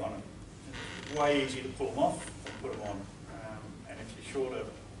everybody on it. It's way easier to pull them off than put them on. And if you're short a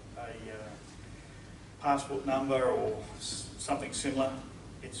passport number or something similar,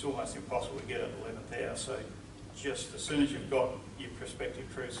 it's almost impossible to get at the 11th hour. So just as soon as you've got your prospective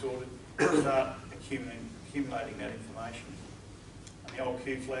crew sorted, start accumulating that information. And the old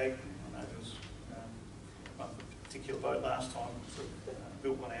Q flag, I know there was one particular boat last time,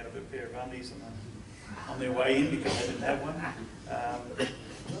 built one out of a pair of undies and on their way in because they didn't have one.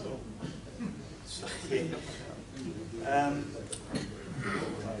 So, yeah.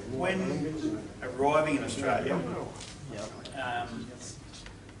 When arriving in Australia,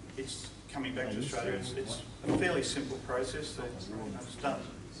 it's coming back to Australia, it's a fairly simple process. It's done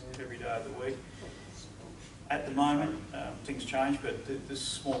every day of the week. At the moment, things change, but this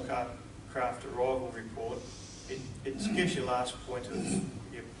small craft arrival report, it gives you last point of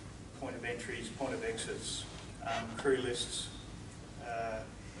your point of entries, point of exits, crew lists,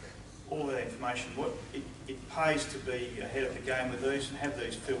 all that information. It pays to be ahead of the game with these and have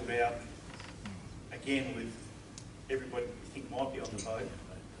these filled out again with everybody you think might be on the boat.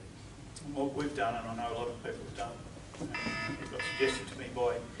 And what we've done, and I know a lot of people have done, it got suggested to me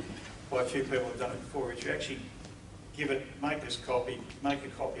by a few people who've done it before, is you actually make a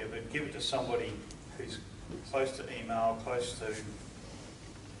copy of it, give it to somebody who's close to email, close to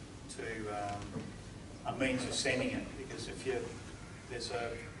a means of sending it, because there's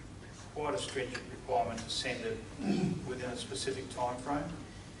quite a stringent requirement to send it within a specific time frame.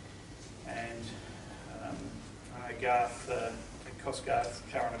 And I know Garth, it cost Garth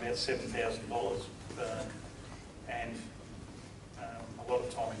current about $7,000 and a lot of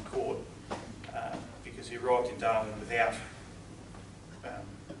time in court because he arrived in Darwin without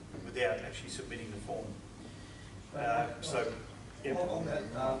actually submitting the form. Yeah. On that,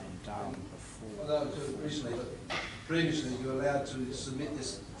 I know it was recently, but previously you were allowed to submit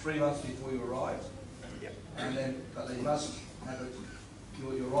this 3 months before you arrived. Yep. But you must have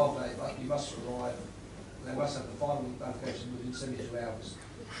your arrival date, but you must arrive, they must have the final notification within 72 hours.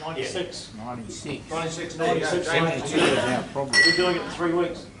 96. 96. 96, 96. 72 is out probably. We're doing it in 3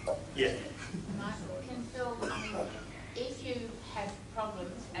 weeks. Yeah. Can Phil, if you have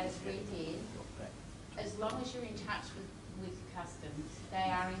problems, as we did, as long as you're in touch with customs, they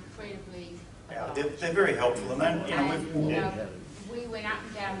are incredibly obliged. They're very helpful, and then, we went up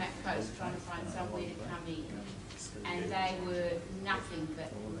and down that coast trying to find somewhere to come in, and they were nothing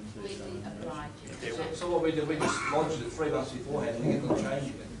but completely obliging. So what we did, we just lodged it 3 months beforehand and we get them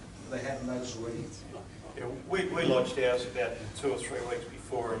changing it. They had notes already. Yeah, we lodged ours about 2 or 3 weeks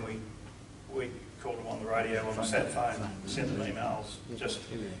before, and we called them on the radio on the sat phone, sent them emails, just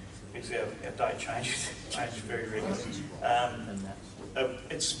because our date changes very regularly.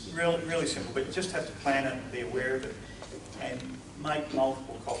 It's really simple, but you just have to plan it and be aware of it, and make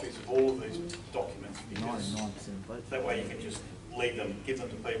multiple copies of all of these documents, because that way you can just leave them, give them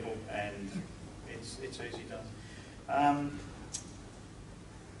to people, and it's easy done.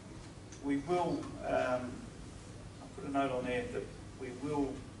 We will, I'll put a note on there that we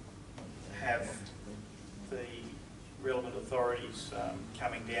will have the relevant authorities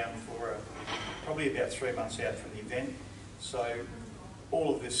coming down for probably about 3 months out from the event. So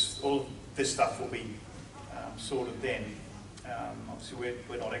all of this stuff will be sorted then. Obviously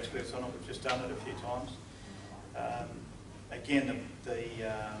we're not experts on it, we've just done it a few times. Again,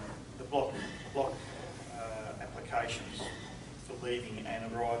 the block applications for leaving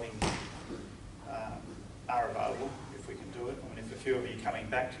and arriving are available if we can do it. I mean, if a few of you are coming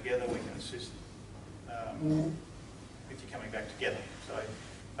back together, we can assist if you're coming back together. So,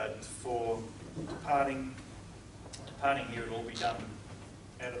 but for departing here, it'll all be done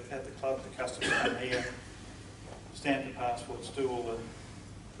at the club, the customs down here. stamp the passports, do all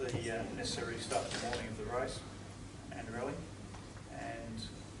the necessary stuff the morning of the race and rally. And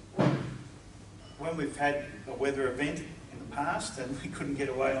when we've had a weather event in the past and we couldn't get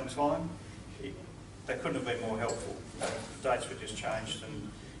away on time, they couldn't have been more helpful. The dates were just changed,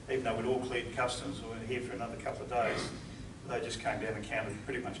 and even though we'd all cleared customs and we're here for another couple of days, they just came down and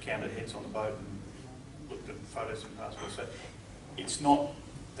pretty much counted heads on the boat and looked at photos and passports. So it's not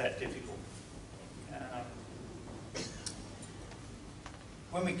that difficult.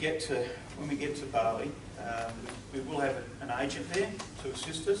 When we get to Bali, we will have an agent there to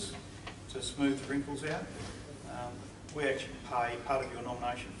assist us to smooth the wrinkles out. We actually pay part of your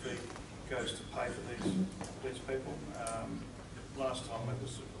nomination fee goes to pay for these people. Last time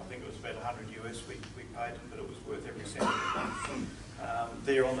I think it was about 100 US we paid them, but it was worth every cent.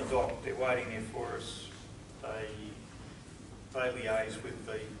 They're on the dock, they're waiting there for us. They liaise with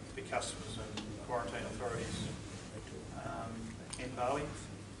the customs and quarantine authorities in Bali,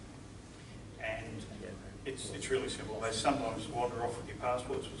 and it's really simple. They sometimes wander off with your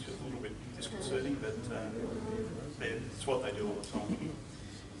passports, which is a little bit disconcerting, but it's what they do all the time.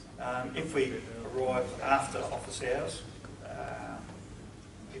 If we arrive after office hours,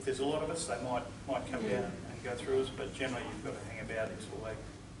 if there's a lot of us, they might come down and go through us, but generally you've got to hang about until they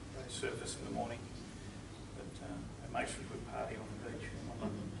surface in the morning. But it makes for a good party on the beach, on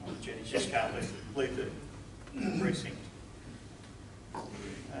the jetty. You just can't leave the precinct.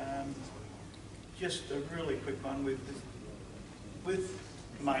 Just a really quick one with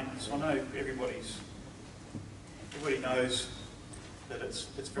maintenance. I know everybody knows that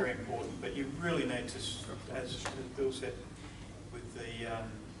it's very important, but you really need to, as Bill said, with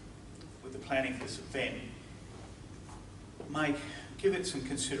the planning for this event, give it some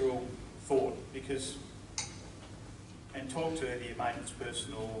considerable thought, and talk to either your maintenance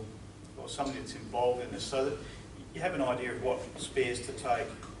person or somebody that's involved in this, so that you have an idea of what spares to take.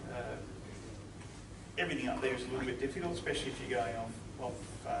 Everything up there is a little bit difficult, especially if you're going off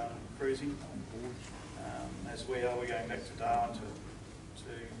cruising. As we are, we're going back to Darwin to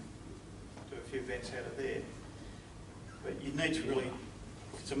do a few events out of there. But you need to really,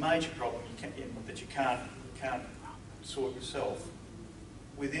 it's a major problem that you can't sort yourself.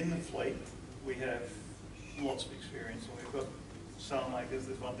 Within the fleet, we have lots of experience, and we've got sailmakers,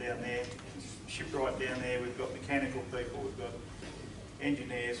 there's one down there, shipwright down there, we've got mechanical people, we've got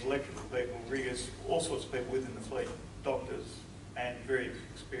engineers, electrical people, riggers, all sorts of people within the fleet, doctors, and very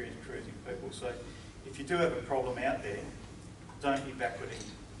experienced cruising people. So if you do have a problem out there, don't be backward in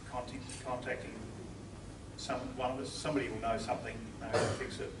contacting one of us. Somebody will know something, know how to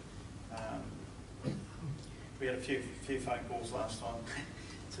fix it. We had a few phone calls last time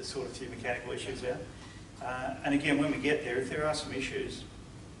to sort a few mechanical issues out. And again, when we get there, if there are some issues,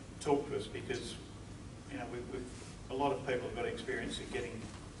 talk to us, because a lot of people have got experience in getting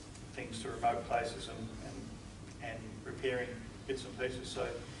things to remote places and repairing bits and pieces. So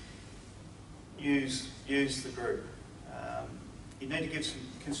use the group. You need to give some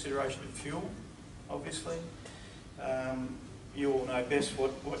consideration to fuel, obviously. You all know best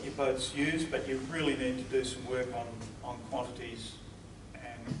what your boats use, but you really need to do some work on quantities.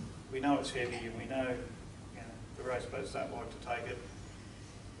 And we know it's heavy, and we know the race boats don't like to take it,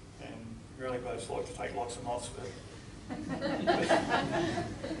 and rally boats like to take lots and lots of it.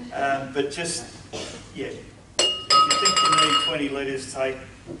 But just, yeah, if you think you need 20 litres, take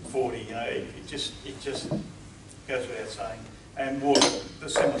 40. It just goes without saying. And water, the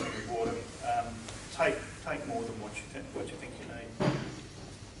similar thing with water. Take more than what you think you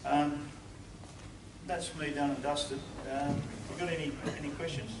need. That's me done and dusted. You got any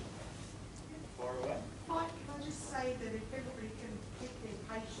questions? Fire away. Can I just say that if everybody can keep their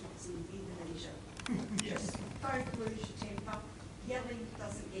patience in Indonesia, Yes. don't lose your temper. Yelling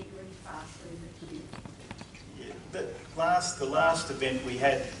doesn't get you any faster in the queue. Yeah, the last event we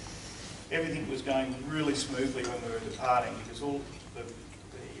had, everything was going really smoothly when we were departing, because all at the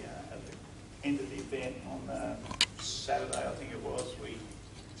end of the event on Saturday, I think it was, we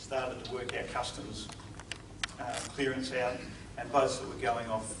started to work our customs clearance out, and boats that were going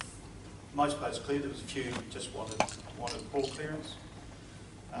off, most boats cleared. There was a few just wanted port clearance.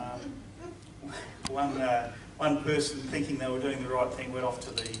 One person, thinking they were doing the right thing, went off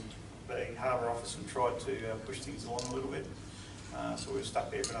to the harbour office and tried to push things along a little bit. So we were stuck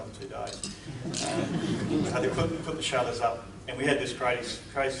there for another 2 days. So they put the shutters up, and we had this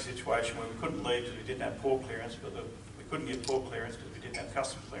crazy situation where we couldn't leave because we didn't have port clearance, but we couldn't get port clearance because we didn't have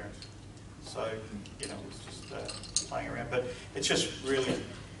customs clearance. So, it was just playing around. But it's just really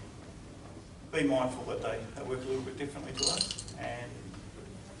be mindful that they work a little bit differently to us, and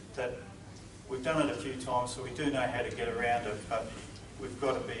that we've done it a few times, so we do know how to get around it, but we've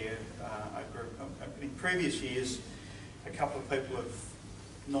got to be a group. In previous years, a couple of people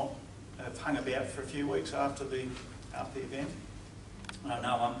have hung about for a few weeks after the event. And I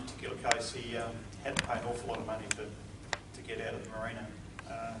know one particular case, he had to pay an awful lot of money to get out of the marina.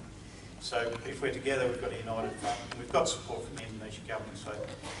 So if we're together, we've got a united front. We've got support from the Indonesian government, so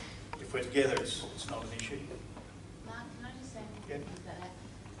if we're together, it's not an issue. Mark, can I just say Yeah. something about that?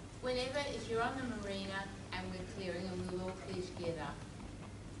 Whenever, if you're on the marina and we're clearing and we'll all clear together,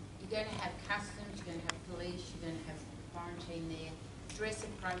 you're going to have customs, you're going to have police, you're going to have quarantine there. Dress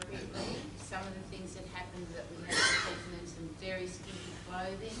appropriately. Some of the things that happened that we had people in some very skimpy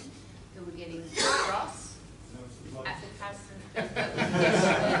clothing who were getting cross at the customs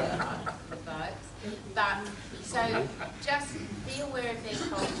the boats. But so just be aware of their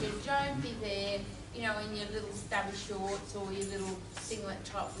culture. Don't be there, you know, in your little stubby shorts or your little singlet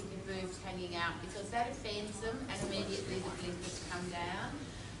top with your boobs hanging out, because that offends them and immediately the blinkers come down.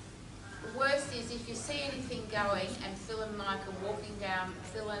 The worst is if you see anything going and Phil and Mike are walking down,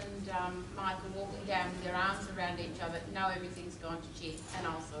 with their arms around each other, know everything's gone to shit and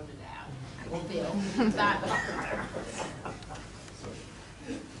I'll sort it out. Or Phil.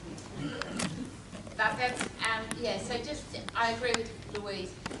 But that's, yeah, so just, I agree with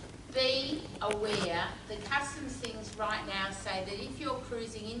Louise. Be aware, the customs things right now say that if you're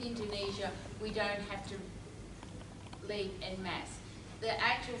cruising in Indonesia, we don't have to leave en masse. The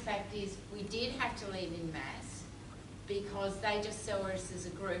actual fact is we did have to leave en masse because they just saw us as a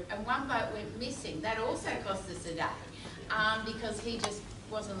group, and one boat went missing. That also cost us a day because he just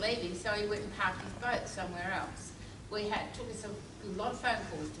wasn't leaving, so he went and parked his boat somewhere else. Took us a lot of phone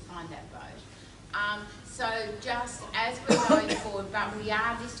calls to find that boat. So just as we're going forward, but we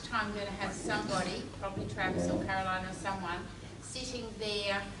are this time going to have somebody, probably Travis or Caroline or someone, sitting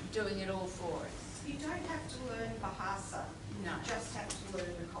there doing it all for us. You don't have to learn Bahasa. No. You just have to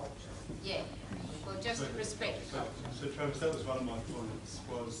learn the culture. Yeah. Well, just respect the culture. So Travis, that was one of my points,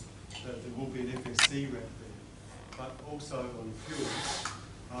 was that there will be an FSC ramp there. But also on fuel,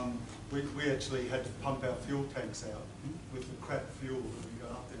 we actually had to pump our fuel tanks out with the crap fuel that we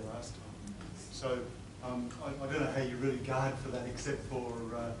got up there last time. So I don't know how you really guard for that except for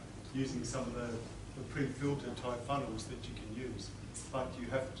using some of the pre-filtered type funnels that you can use. But you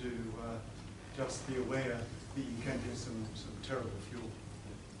have to just be aware that you can get some terrible fuel.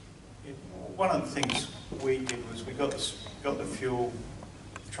 One of the things we did was we got the fuel,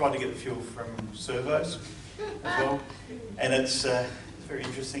 tried to get the fuel from servos as well, and it's very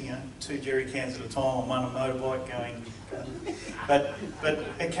interesting. 2 jerry cans at a time on one motorbike going, but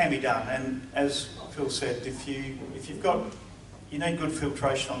it can be done. And as Phil said, if you've got, you need good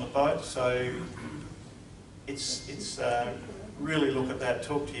filtration on the boat, so it's really look at that.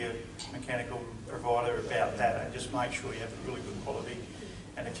 Talk to your mechanical provider about that, and just make sure you have really good quality.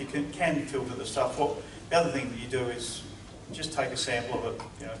 And if you can filter the stuff, the other thing that you do is just take a sample of it.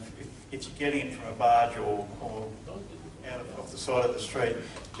 You know, if you're getting it from a barge or out off the side of the street,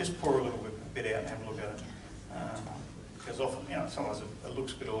 just pour a little bit out and have a look at it. Because often, you know, sometimes it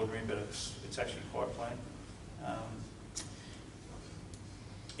looks a bit ordinary, but it's actually quite clean.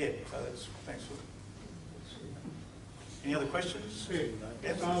 Yeah, so thanks for. Any other questions?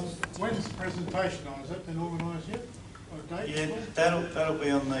 Yeah. When's the presentation on? Has that been organised yet? Or a date? Yeah, that'll be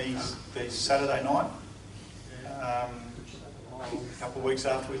on the Saturday night, a couple of weeks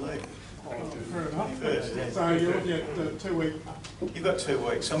after we leave. Fair enough. Yeah. So you're looking at 2 weeks. You've got 2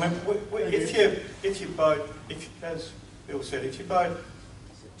 weeks. I mean, if your boat, as Bill said, if your boat,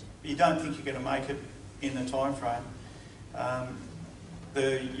 you don't think you're going to make it in the time frame,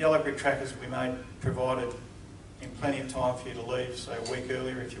 the yellow brick trackers will be provided in plenty of time for you to leave, so a week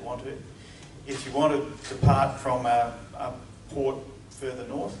earlier if you want to. If you want to depart from a port further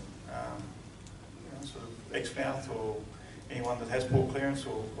north, sort of Exmouth or anyone that has port clearance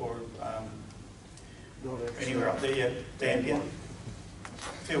or anywhere up there, Dan,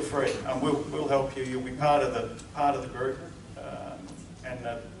 feel free, and we'll help you. You'll be part of the group,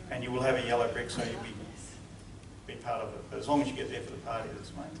 and you will have a yellow brick, so you'll be part of it. But as long as you get there for the party, that's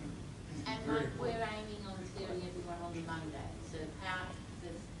the main thing. And Mike, we're aiming on clearing everyone on Monday. So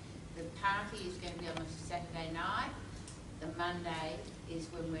the party is going to be on the Saturday night. The Monday is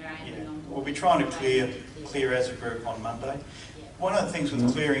when we're aiming on. We'll be trying to clear as a group on Monday. Yeah. One of the things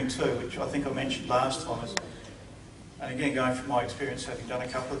with clearing too, which I think I mentioned last time, is, and again going from my experience having done a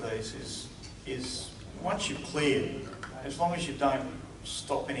couple of these, is once you've cleared, as long as you don't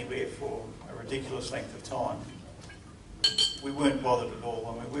stop anywhere for a ridiculous length of time, we weren't bothered at all.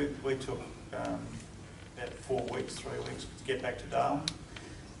 I mean, we took about 4 weeks, 3 weeks to get back to Darwin.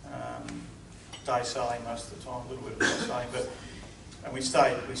 day sailing most of the time, a little bit of night sailing, and we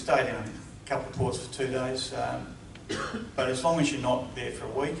stayed in a couple of ports for 2 days. But as long as you're not there for a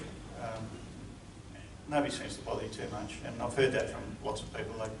week, nobody seems to bother you too much. And I've heard that from lots of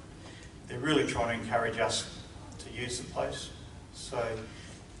people. They're really trying to encourage us to use the place. So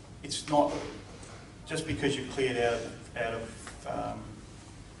it's not just because you've cleared out of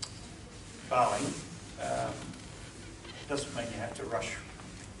Bali, doesn't mean you have to rush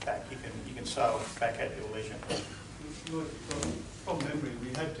back. You can sail back at your leisure. From memory, we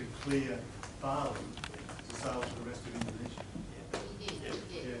had to clear Bali to sail to the rest of Indonesia.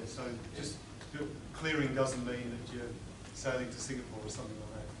 Yeah, so just clearing doesn't mean that you're sailing to Singapore or something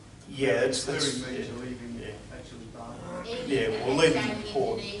like that. Yeah, clearing means you're leaving actually Bali. Even we'll leave the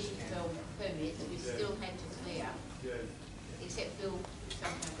port. Indonesian permits, we still had to clear. Yeah. Except Bill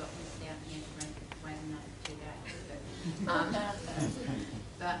somehow got missed out and he had to wait another 2 days.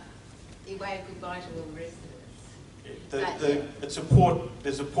 But he waved goodbye to all the rest of us. It's a port.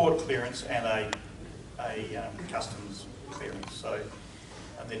 There's a port clearance and a customs clearance,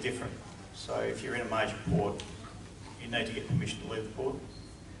 and they're different. So if you're in a major port, you need to get permission to leave the port.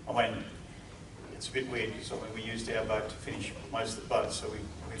 I mean, it's a bit weird because we used our boat to finish most of the boats, so we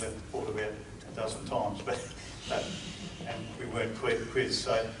left the port about a dozen times, and we weren't quizzed.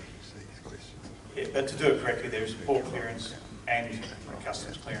 So, yeah, but to do it correctly, there is a port clearance and a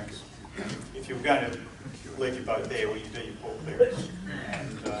customs clearance. If you were going to leave your boat there, well, you do your port clearance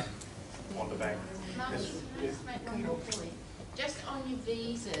and wander back. Mum, can I just make one more point? Just on your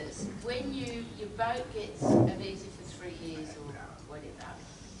visas, when your boat gets a visa for 3 years or whatever,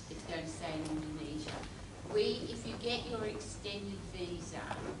 it's going to stay in Indonesia. If you get your extended visa,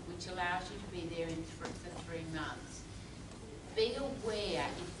 which allows you to be there for 3 months, be aware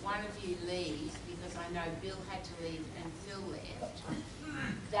if one of you leaves, because I know Bill had to leave and Phil left,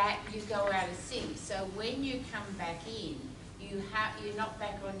 that you go out of sync. So when you come back in, you're not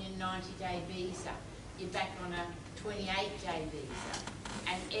back on your 90-day visa. You're back on a 28-day visa.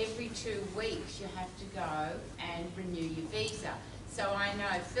 And every 2 weeks you have to go and renew your visa. So I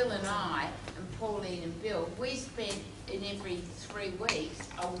know Phil and I, and Pauline and Bill, we spent in every 3 weeks,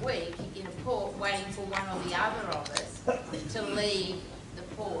 a week in a port waiting for one or the other of us to leave the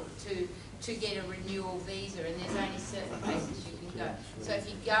port to get a renewal visa, and there's only certain places you can go. So if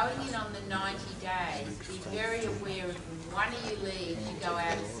you're going in on the 90 days, be very aware of when one of you leaves, you go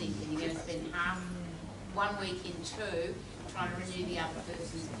out of sync, and you're going to spend half 1 week in 2 trying to renew the other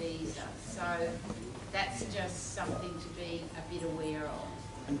person's visa. So that's just something to be a bit aware of.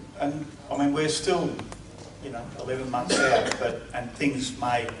 And I mean, we're still, 11 months out, and things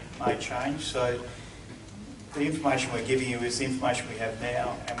may change. So the information we're giving you is the information we have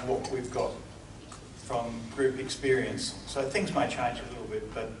now and what we've got from group experience. So things may change a little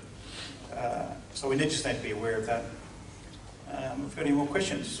bit, but so we just need to be aware of that. If you've got any more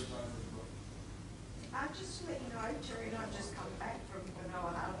questions? Just to let you know, Terry and I have just come back from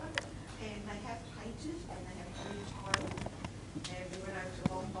Manoa Harbour, and they have painted and they have cleaned tile, and we went over to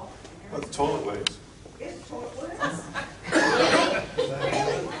Lombok. Well, the toilet works. Yes, the toilet works. And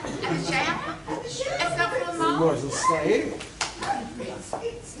the shower? And the shower. It's not for a mile? You might as well stay in.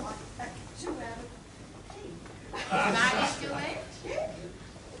 It's like 2 out of 10. Marty's still there?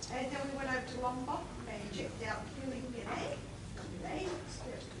 Yeah. And then we went over to Lombok and checked out Killing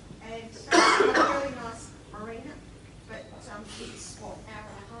and it's a really nice marina, but it's what, hour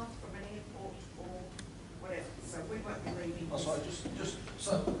and a half from an airport or whatever, so we won't be leaving. Oh, sorry,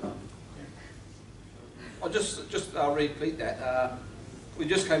 I'll just repeat that. We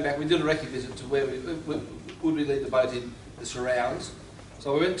just came back, we did a recce visit to where would we leave the boat in the surrounds.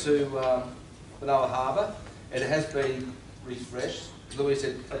 So we went to Manoa Harbour, and it has been refreshed. Louis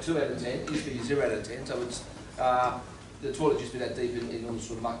said a 2 out of 10, it used to be 0 out of 10, so it's the toilet used to be that deep in all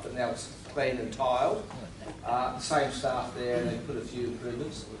sort of muck, but now it's clean and tiled. The same staff there, and they put a few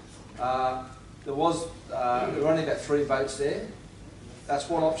improvements. There were only about 3 boats there. That's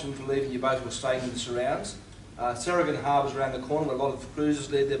one option for leaving your boat or staying in the surrounds. Saragon Harbour's around the corner where a lot of cruisers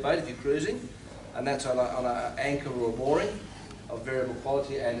leave their boat if you're cruising, and that's on an anchor or a mooring of variable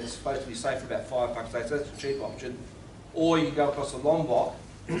quality, and it's supposed to be safe for about $5 a day, so that's a cheap option. Or you can go across the Lombok.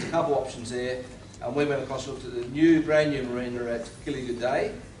 There's a couple of options there. And we went across to the brand new marina at Kili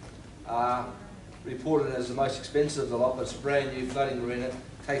Day, reported as the most expensive of the lot, but it's a brand new floating marina. It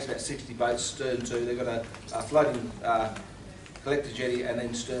takes about 60 boats, stern to. They've got a floating collector jetty and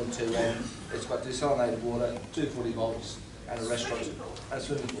then stern to, and it's got desalinated water, 240 volts, and a restaurant and a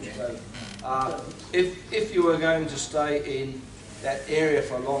swimming pool. So, if you were going to stay in that area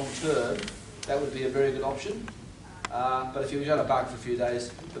for a long term, that would be a very good option. But if you're going to bug for a few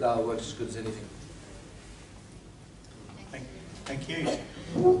days, but they'll work as good as anything. Thank you.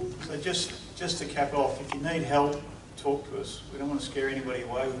 So just to cap off, if you need help, talk to us. We don't want to scare anybody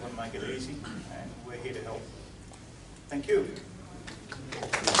away, we want to make it easy, and we're here to help. Thank you.